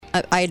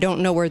I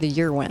don't know where the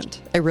year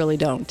went. I really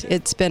don't.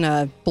 It's been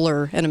a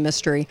blur and a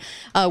mystery.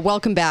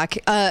 Welcome back.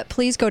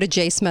 Please go to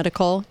Jase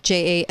Medical,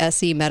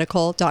 JASE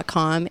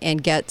medical.com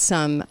and get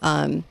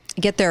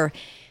their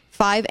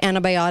 5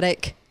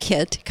 antibiotic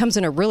kit. It comes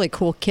in a really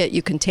cool kit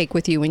you can take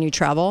with you when you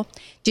travel.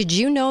 Did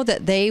you know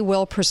that they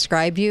will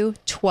prescribe you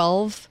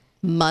 12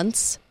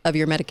 months of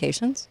your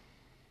medications?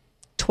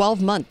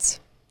 12 months.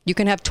 You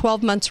can have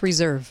 12 months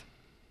reserve.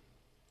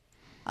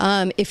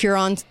 If you're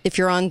on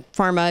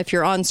pharma, if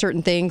you're on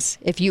certain things,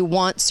 if you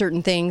want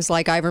certain things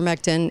like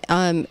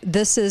ivermectin,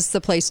 this is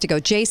the place to go.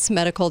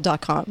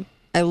 JaceMedical.com.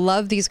 I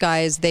love these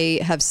guys. They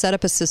have set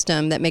up a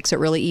system that makes it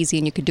really easy,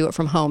 and you can do it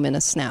from home in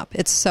a snap.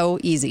 It's so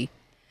easy.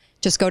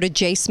 Just go to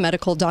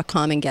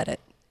JaceMedical.com and get it.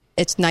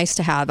 It's nice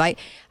to have. I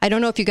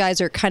don't know if you guys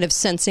are kind of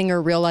sensing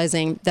or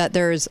realizing that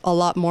there's a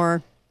lot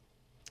more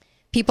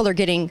people are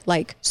getting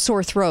like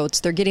sore throats.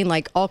 They're getting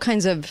like all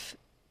kinds of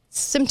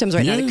symptoms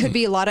right now. It could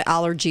be a lot of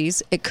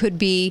allergies. It could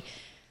be,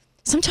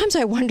 sometimes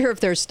I wonder if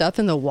there's stuff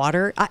in the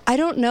water. I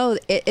don't know.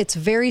 It's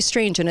very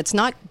strange, and it's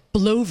not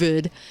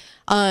blovid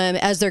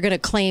as they're going to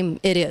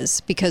claim it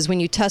is, because when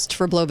you test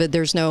for blovid,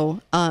 there's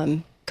no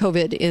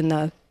COVID in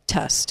the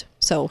test.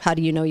 So how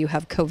do you know you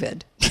have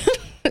COVID?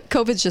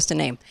 COVID's just a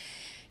name.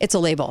 It's a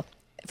label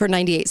for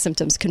 98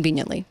 symptoms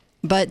conveniently.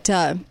 But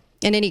in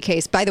any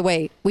case, by the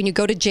way, when you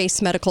go to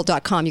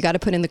jacemedical.com, you got to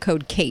put in the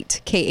code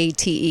KATE,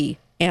 K-A-T-E.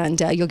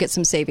 And you'll get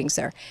some savings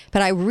there.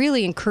 But I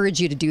really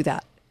encourage you to do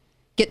that.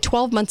 Get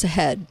 12 months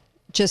ahead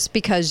just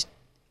because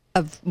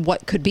of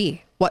what could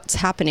be, what's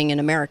happening in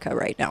America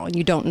right now. And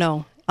you don't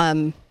know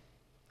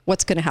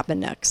what's going to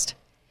happen next.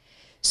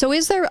 So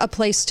is there a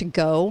place to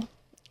go?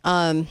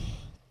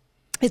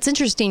 It's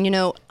interesting,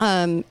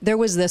 there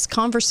was this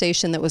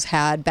conversation that was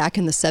had back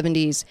in the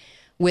 70s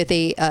with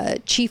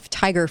a chief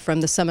tiger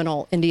from the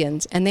Seminole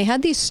Indians. And they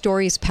had these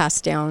stories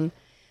passed down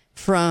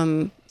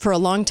for a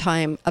long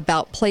time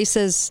about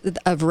places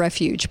of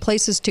refuge,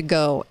 places to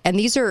go. And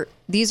these are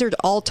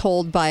all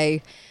told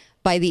by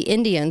the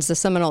Indians, the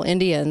Seminole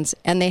Indians.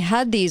 And they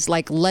had these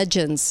like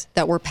legends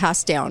that were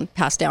passed down.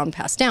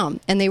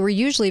 And they were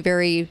usually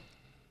very,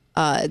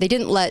 they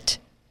didn't let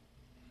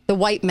the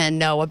white men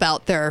know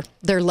about their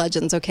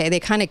legends. Okay. They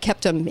kind of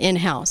kept them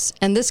in-house.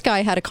 And this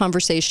guy had a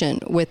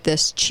conversation with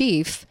this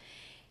chief.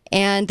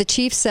 And the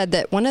chief said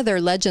that one of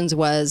their legends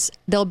was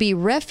there'll be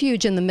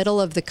refuge in the middle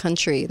of the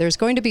country. There's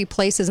going to be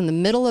places in the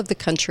middle of the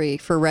country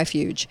for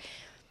refuge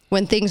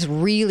when things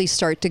really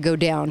start to go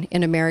down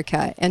in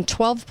America, and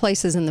 12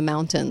 places in the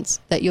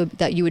mountains that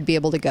you would be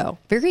able to go.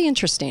 Very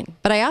interesting.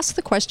 But I asked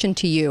the question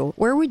to you,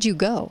 where would you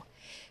go?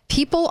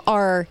 People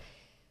are...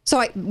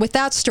 with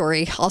that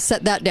story, I'll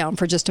set that down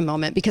for just a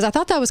moment, because I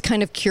thought that was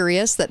kind of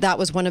curious that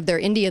was one of their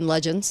Indian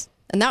legends.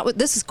 And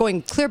this is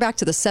going clear back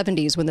to the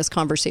 70s when this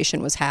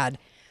conversation was had.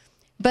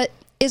 But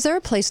is there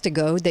a place to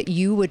go that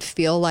you would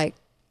feel like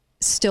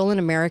still in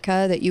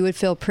America, that you would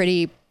feel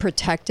pretty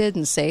protected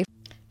and safe?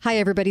 Hi,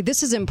 everybody.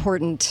 This is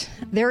important.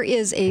 There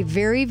is a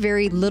very,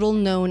 very little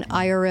known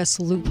IRS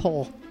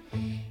loophole.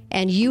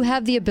 And you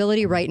have the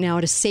ability right now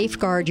to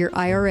safeguard your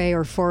IRA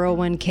or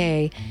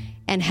 401k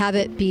and have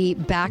it be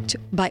backed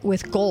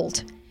with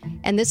gold.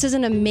 And this is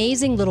an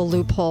amazing little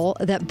loophole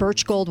that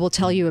Birch Gold will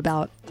tell you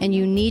about. And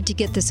you need to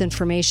get this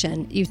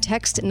information. You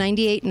text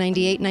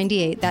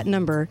 989898, that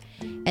number,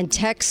 and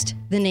text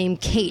the name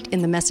Kate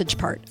in the message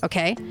part,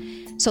 okay?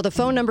 So the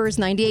phone number is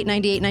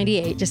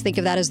 989898. Just think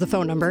of that as the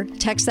phone number.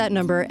 Text that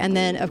number, and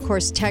then, of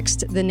course,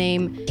 text the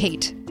name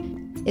Kate.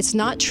 It's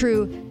not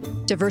true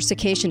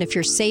diversification if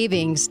your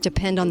savings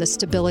depend on the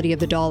stability of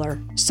the dollar.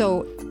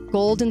 So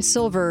gold and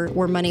silver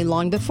were money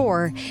long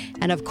before.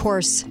 And of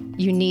course,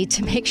 you need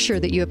to make sure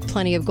that you have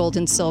plenty of gold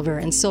and silver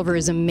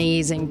is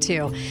amazing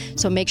too.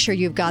 So make sure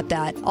you've got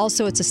that.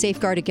 Also, it's a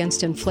safeguard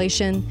against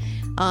inflation,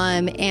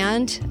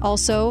 and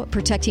also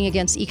protecting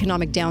against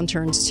economic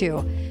downturns too.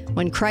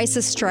 When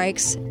crisis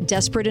strikes,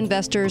 desperate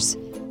investors,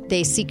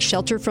 they seek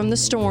shelter from the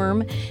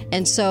storm.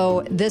 And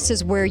so this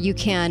is where you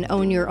can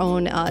own your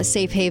own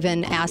safe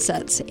haven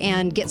assets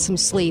and get some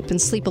sleep and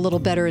sleep a little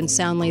better and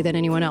soundly than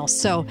anyone else.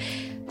 So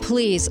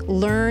please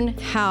learn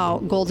how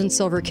gold and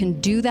silver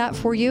can do that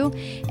for you,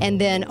 and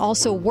then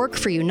also work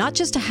for you, not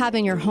just to have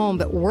in your home,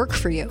 but work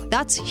for you.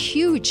 That's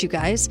huge, you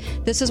guys.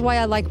 This is why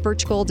I like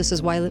Birch Gold. This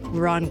is why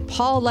Ron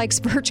Paul likes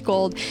Birch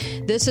Gold.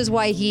 This is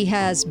why he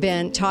has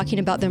been talking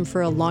about them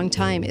for a long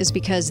time, is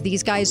because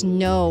these guys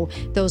know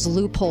those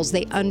loopholes.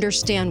 They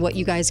understand what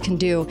you guys can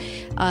do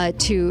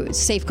to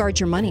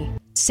safeguard your money.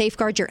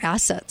 Safeguard your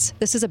assets.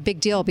 This is a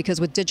big deal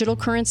because with digital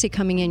currency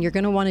coming in, you're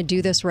going to want to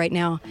do this right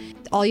now.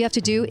 All you have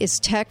to do is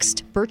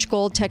text Birch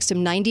Gold, text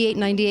him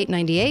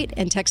 989898,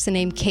 and text the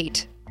name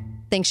Kate.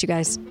 Thanks, you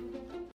guys.